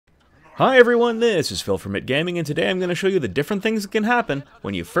Hi everyone, this is Phil from It Gaming, and today I'm going to show you the different things that can happen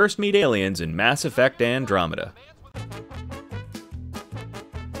when you first meet aliens in Mass Effect Andromeda.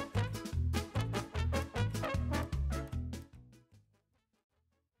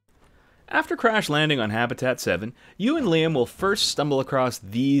 After crash landing on Habitat 7, you and Liam will first stumble across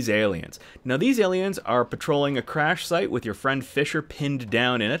these aliens. Now these aliens are patrolling a crash site with your friend Fisher pinned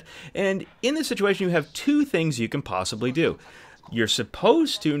down in it, and in this situation you have two things you can possibly do. You're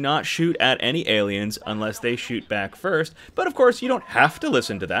supposed to not shoot at any aliens unless they shoot back first, but of course you don't have to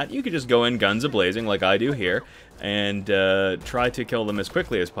listen to that. You could just go in guns a-blazing like I do here and try to kill them as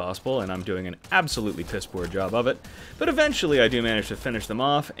quickly as possible, and I'm doing an absolutely piss-poor job of it. But eventually I do manage to finish them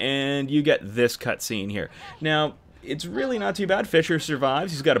off, and you get this cutscene here. Now, it's really not too bad. Fisher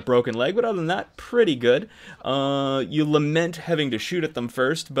survives. He's got a broken leg, but other than that, pretty good. You lament having to shoot at them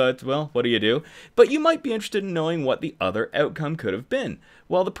first, but, well, what do you do? But you might be interested in knowing what the other outcome could have been.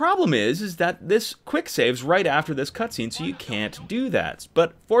 Well, the problem is that this quick saves right after this cutscene, so you can't do that.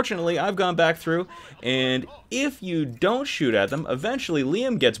 But fortunately, I've gone back through, and if you don't shoot at them, eventually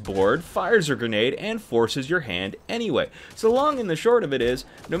Liam gets bored, fires a grenade, and forces your hand anyway. So the long and the short of it is,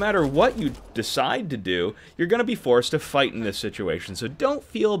 no matter what you decide to do, you're going to be forced to fight in this situation. So don't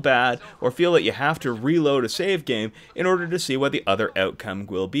feel bad or feel that you have to reload a save game in order to see what the other outcome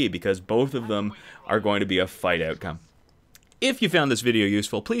will be, because both of them are going to be a fight outcome. If you found this video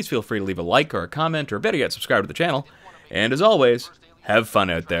useful, please feel free to leave a like or a comment, or better yet, subscribe to the channel. And as always, have fun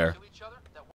out there.